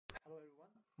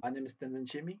My name is Tenzin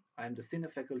Chimi. I am the senior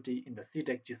faculty in the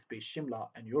CTech GSP Shimla,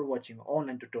 and you're watching an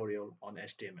online tutorial on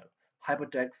HTML,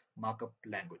 Hypertext Markup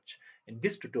Language. In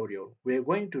this tutorial, we're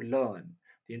going to learn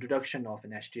the introduction of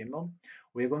an HTML.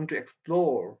 We're going to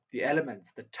explore the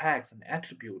elements, the tags, and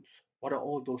attributes. What are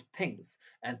all those things?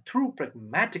 And through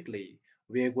pragmatically,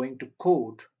 we're going to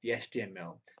code the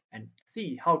HTML and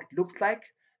see how it looks like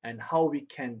and how we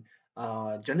can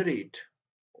generate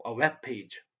a web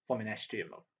page from an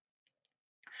HTML.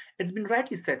 It's been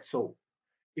rightly said so.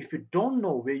 If you don't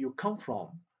know where you come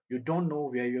from, you don't know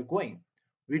where you're going.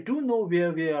 We do know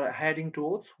where we are heading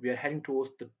towards. We are heading towards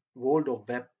the world of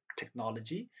web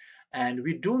technology. And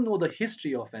we do know the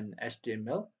history of an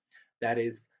HTML. That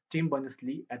is, Tim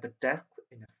Berners-Lee at the desk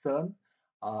in a CERN,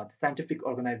 the scientific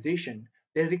organization.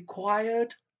 They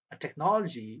required a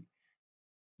technology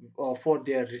for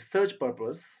their research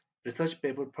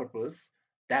paper purpose,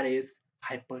 that is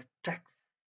hypertext,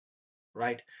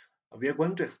 right? We are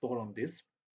going to explore on this.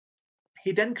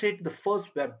 He then created the first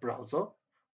web browser,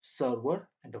 server,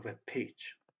 and the web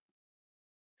page.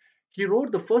 He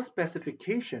wrote the first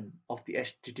specification of the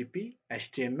HTTP,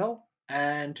 HTML,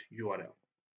 and URL.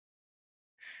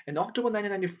 In October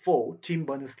 1994, Tim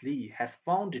Berners-Lee has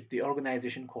founded the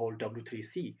organization called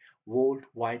W3C, World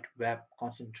Wide Web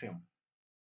Consortium,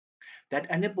 that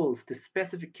enables the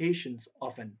specifications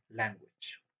of an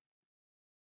language.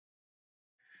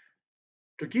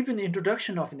 To give an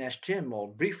introduction of an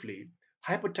HTML briefly,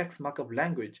 Hypertext Markup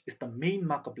Language is the main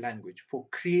markup language for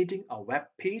creating a web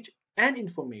page and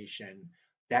information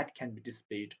that can be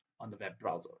displayed on the web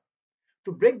browser.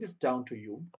 To break this down to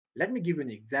you, let me give you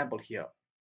an example here.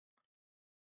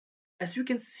 As you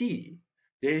can see,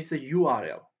 there is a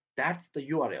URL. That's the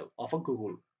URL of a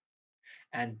Google,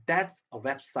 and that's a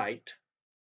website.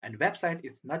 And website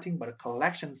is nothing but a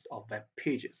collection of web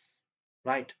pages,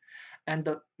 right? And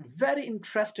the very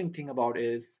interesting thing about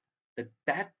is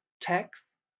that text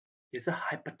is a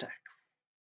hypertext.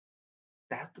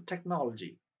 That's the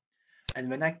technology. And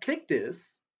when I click this,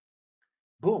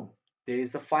 boom, there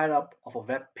is a fire up of a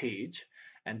web page,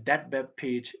 and that web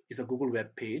page is a Google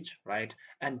web page, right?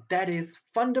 And that is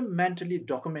fundamentally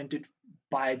documented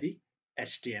by the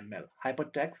HTML,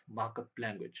 Hypertext Markup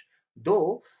Language.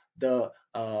 Though the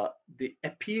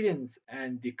appearance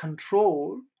and the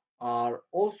control are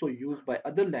also used by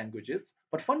other languages,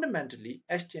 but fundamentally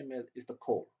HTML is the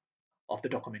core of the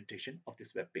documentation of this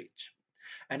web page.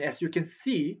 And as you can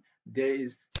see, there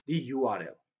is the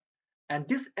URL. And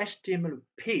this HTML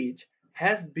page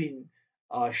has been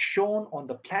shown on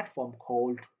the platform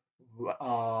called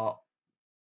uh,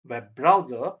 web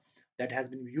browser that has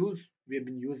been used. We have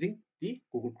been using the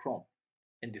Google Chrome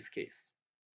in this case.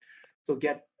 So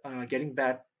getting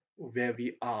back where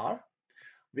we are,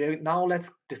 now let's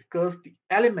discuss the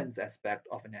elements aspect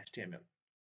of an HTML.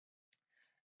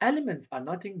 Elements are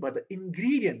nothing but the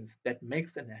ingredients that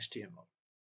makes an HTML,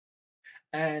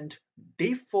 and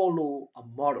they follow a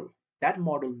model. That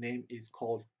model name is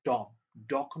called DOM,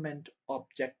 Document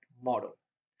Object Model.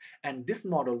 And this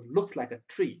model looks like a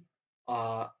tree,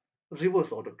 a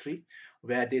reverse order tree,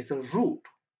 where there's a root,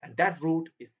 and that root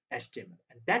is HTML.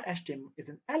 And that HTML is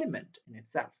an element in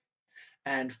itself.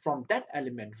 And from that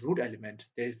element, root element,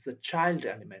 there is a child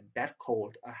element that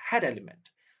called a head element.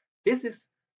 This is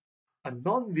a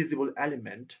non-visible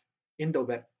element in the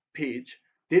web page.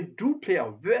 They do play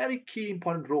a very key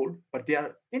important role, but they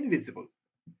are invisible.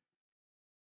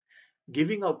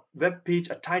 Giving a web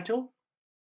page a title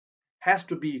has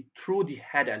to be through the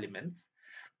head elements,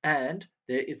 and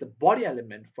there is a body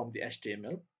element from the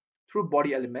HTML. Through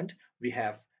body element, we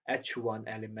have h1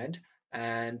 element,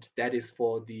 and that is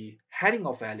for the heading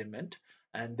of element,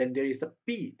 and then there is a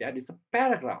p, that is a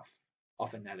paragraph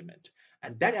of an element,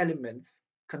 and that elements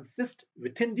consist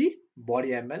within the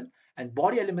body element, and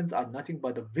body elements are nothing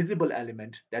but the visible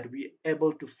element that we are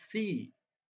able to see.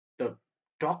 The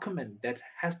document that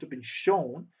has to be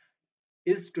shown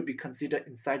is to be considered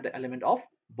inside the element of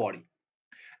body.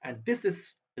 And this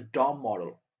is the DOM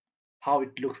model, how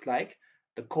it looks like.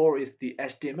 The core is the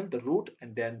HTML, the root,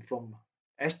 and then from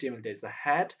HTML there's a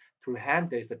head, through head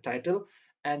there is a title,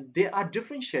 and they are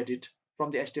differentiated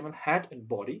from the HTML head and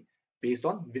body based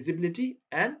on visibility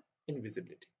and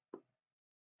invisibility.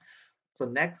 So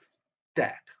next,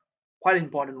 tag, quite an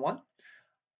important one.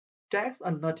 Tags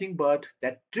are nothing but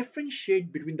that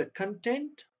differentiate between the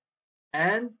content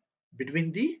and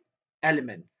between the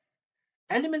elements.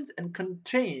 Elements and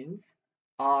contains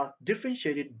are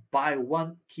differentiated by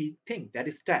one key thing, that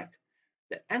is tag.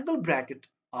 The angle bracket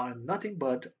are nothing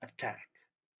but a tag.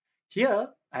 Here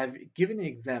I have given an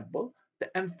example. The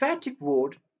emphatic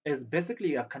word is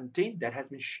basically a content that has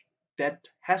been that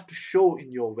has to show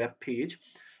in your web page,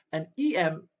 and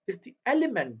EM is the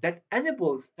element that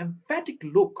enables emphatic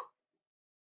look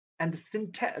and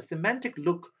the semantic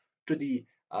look to the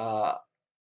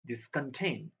this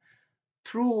contain.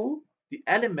 Through the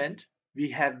element, we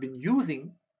have been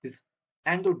using this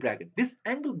angle bracket. This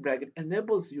angle bracket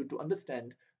enables you to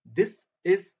understand this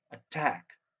is a tag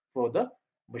for the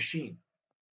machine.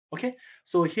 Okay,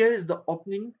 so here is the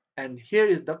opening and here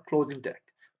is the closing tag.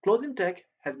 Closing tag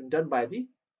has been done by the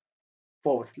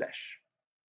forward slash.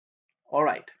 All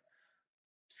right,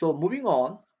 so moving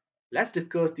on, let's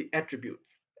discuss the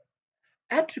attributes.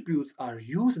 Attributes are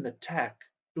used in the tag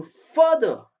to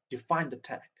further define the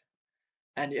tag.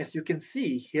 And as you can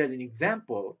see here in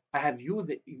example, I have used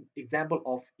the example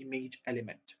of image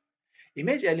element.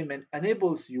 Image element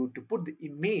enables you to put the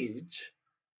image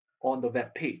on the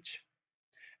web page.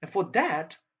 And for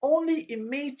that, only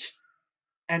image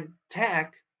and tag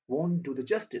won't do the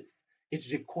justice.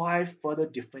 It requires further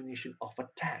definition of a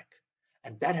tag.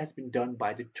 And that has been done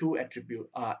by the two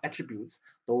attributes.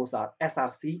 Those are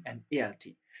SRC and ALT.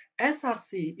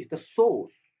 SRC is the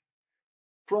source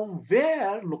from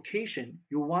where location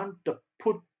you want to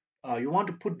put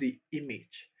the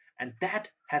image, and that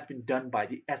has been done by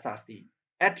the SRC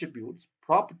attributes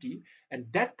property, and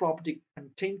that property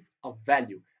contains a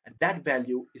value, and that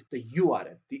value is the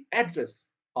URL, the address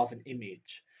of an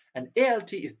image. And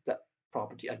ALT is the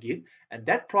property again, and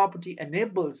that property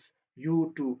enables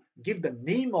you to give the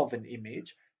name of an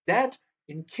image, that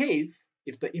in case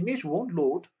if the image won't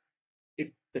load,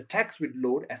 the text will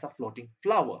load as a floating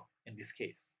flower in this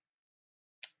case.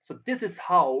 So this is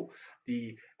how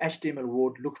the HTML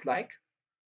word looks like.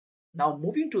 Now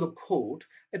moving to the code,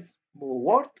 it's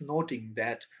worth noting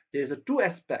that there is a two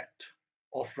aspect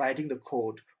of writing the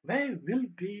code. Where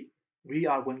we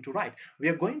are going to write?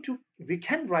 We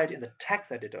can write in the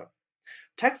text editor.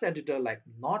 Text editor like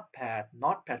Notepad,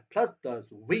 Notepad++,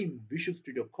 Vim, Visual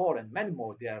Studio Code, and many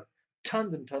more. There are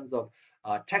tons and tons of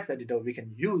text editor we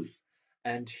can use.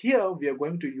 And here we are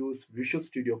going to use Visual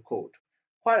Studio Code.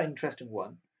 Quite an interesting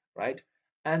one, right?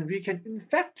 And we can in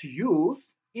fact use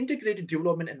integrated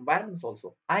development environments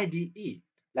also, IDE,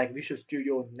 like Visual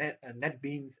Studio,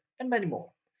 NetBeans, and many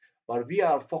more. But we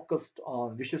are focused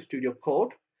on Visual Studio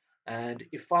Code. And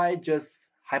if I just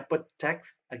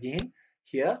hypertext again,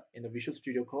 here in the Visual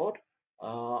Studio Code,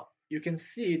 you can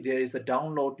see there is a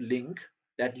download link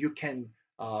that you can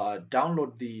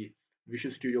download the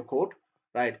Visual Studio Code,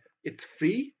 right? It's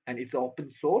free and it's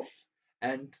open source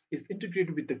and it's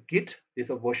integrated with the Git. There's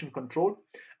a version control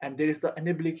and there is the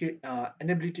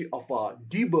enability of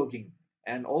debugging,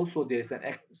 and also there's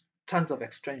tons of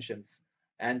extensions.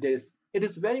 And it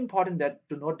is very important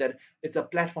to note that it's a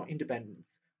platform independence.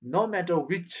 No matter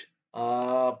which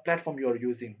platform you are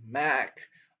using, Mac,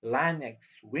 Linux,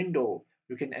 Windows,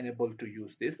 you can enable to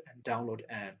use this and download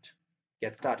and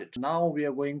get started. Now we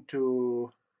are going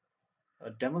to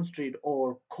demonstrate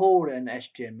or code an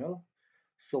HTML.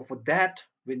 So for that,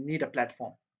 we need a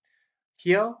platform.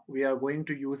 Here we are going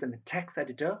to use a text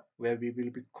editor where we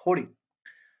will be coding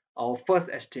our first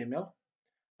HTML,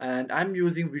 and I'm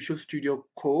using Visual Studio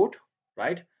Code,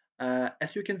 right?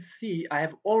 As you can see, I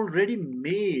have already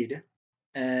made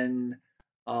an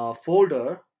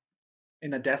folder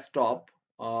in a desktop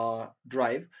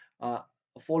drive, a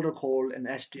folder called an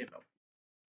HTML.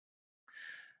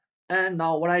 And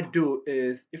now what I do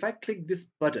is if I click this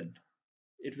button,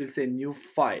 it will say new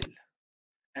file,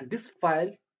 and this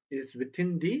file is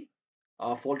within the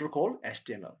folder called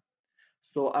HTML.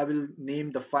 So I will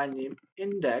name the file name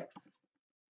index.html.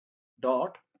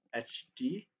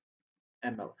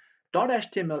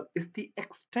 .html is the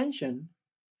extension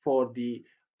for the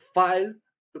file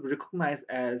to be recognized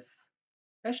as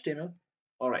HTML.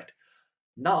 All right.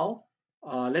 Now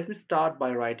let me start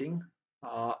by writing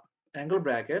angle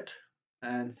bracket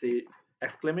and say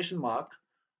exclamation mark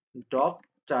doc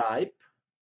type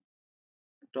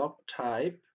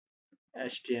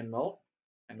HTML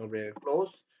angle bracket close,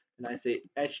 and I say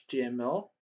HTML.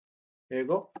 There you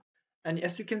go. And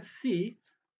as you can see,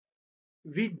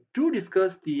 we do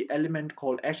discuss the element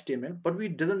called HTML, but we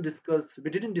didn't discuss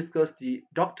the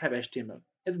doc type HTML,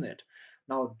 isn't it?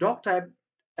 Now doc type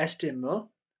HTML,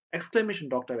 exclamation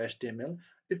doc type HTML,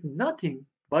 is nothing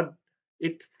but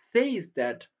it says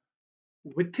that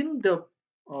within the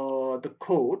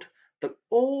code,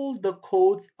 all the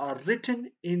codes are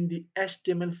written in the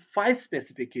HTML5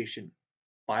 specification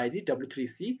by the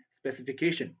W3C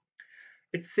specification.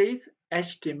 It says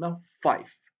HTML5.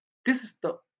 This is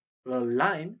the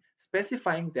line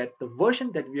specifying that the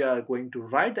version that we are going to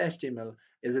write the HTML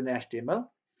is in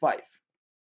HTML5.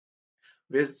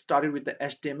 We started with the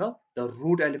HTML, the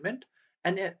root element,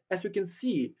 and as you can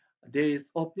see, there is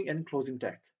opening and closing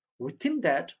tag. Within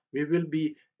that, we will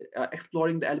be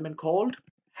exploring the element called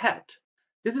head.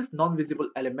 This is non-visible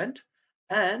element,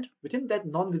 and within that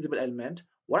non-visible element,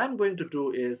 what I'm going to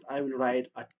do is I will write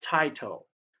a title.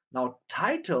 Now,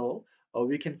 title,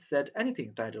 we can set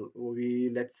anything title.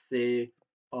 Let's say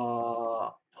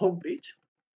home page,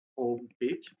 home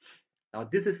page. Now,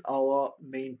 this is our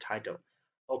main title.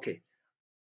 Okay,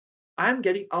 I'm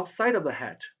getting outside of the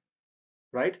head,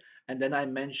 right? And then I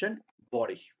mention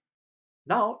body.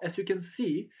 Now, as you can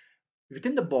see,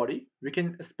 within the body, we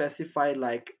can specify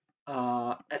like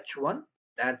H1,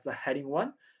 that's the heading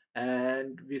one,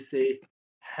 and we say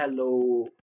hello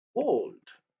world.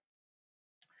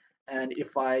 And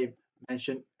if I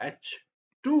mention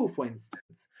H2, for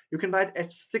instance, you can write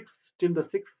H6 till the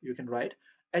 6, you can write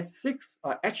H6,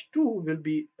 H2 will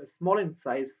be small in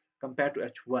size compared to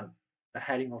H1, the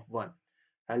heading of 1.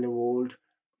 Hello world,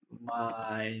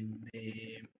 my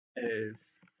name is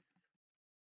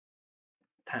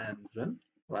Tanzan,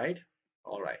 right?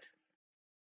 All right.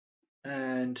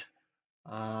 And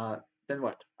uh, then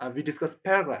what? We discussed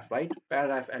paragraph, right?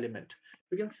 Paragraph element.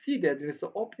 You can see that there is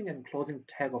the opening and closing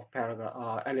tag of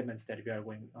paragraph elements that we are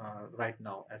going right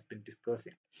now as been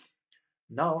discussing.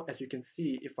 Now, as you can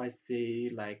see, if I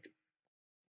say like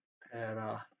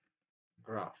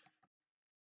paragraph,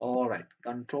 all right,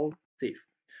 control save.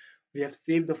 We have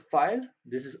saved the file.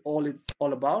 This is all it's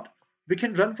all about. We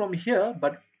can run from here,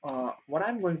 but what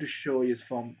I'm going to show is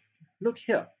from, look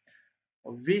here.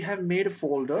 We have made a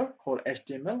folder called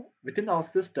HTML within our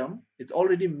system. It's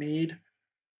already made,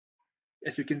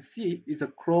 as you can see, is a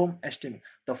Chrome HTML.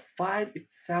 The file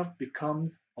itself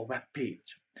becomes a web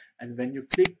page, and when you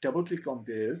double click on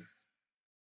this,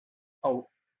 oh,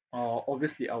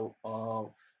 obviously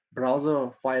our browser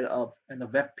fire up and the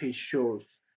web page shows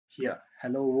here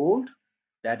hello world,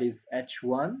 that is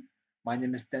H1. My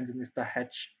name is Tenzin, is the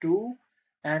H2,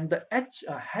 and the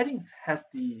headings has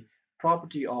the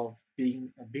property of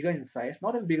being bigger in size,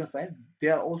 not in bigger size, they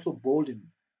are also bold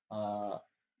uh,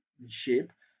 in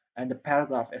shape, and the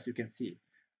paragraph, as you can see,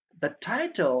 the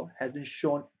title has been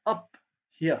shown up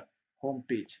here, home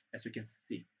page, as you can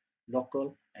see,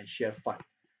 local and share file.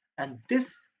 And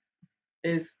this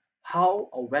is how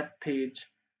a web page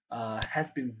has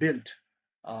been built.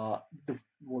 The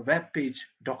web page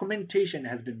documentation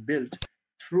has been built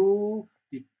through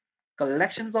the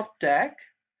collections of tags,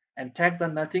 and tags are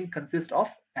nothing consist of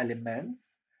elements,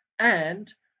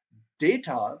 and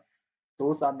data,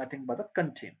 those are nothing but the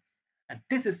contents. And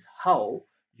this is how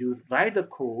you write the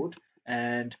code,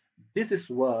 and this is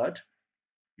what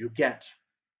you get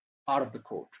out of the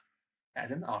code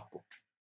as an output.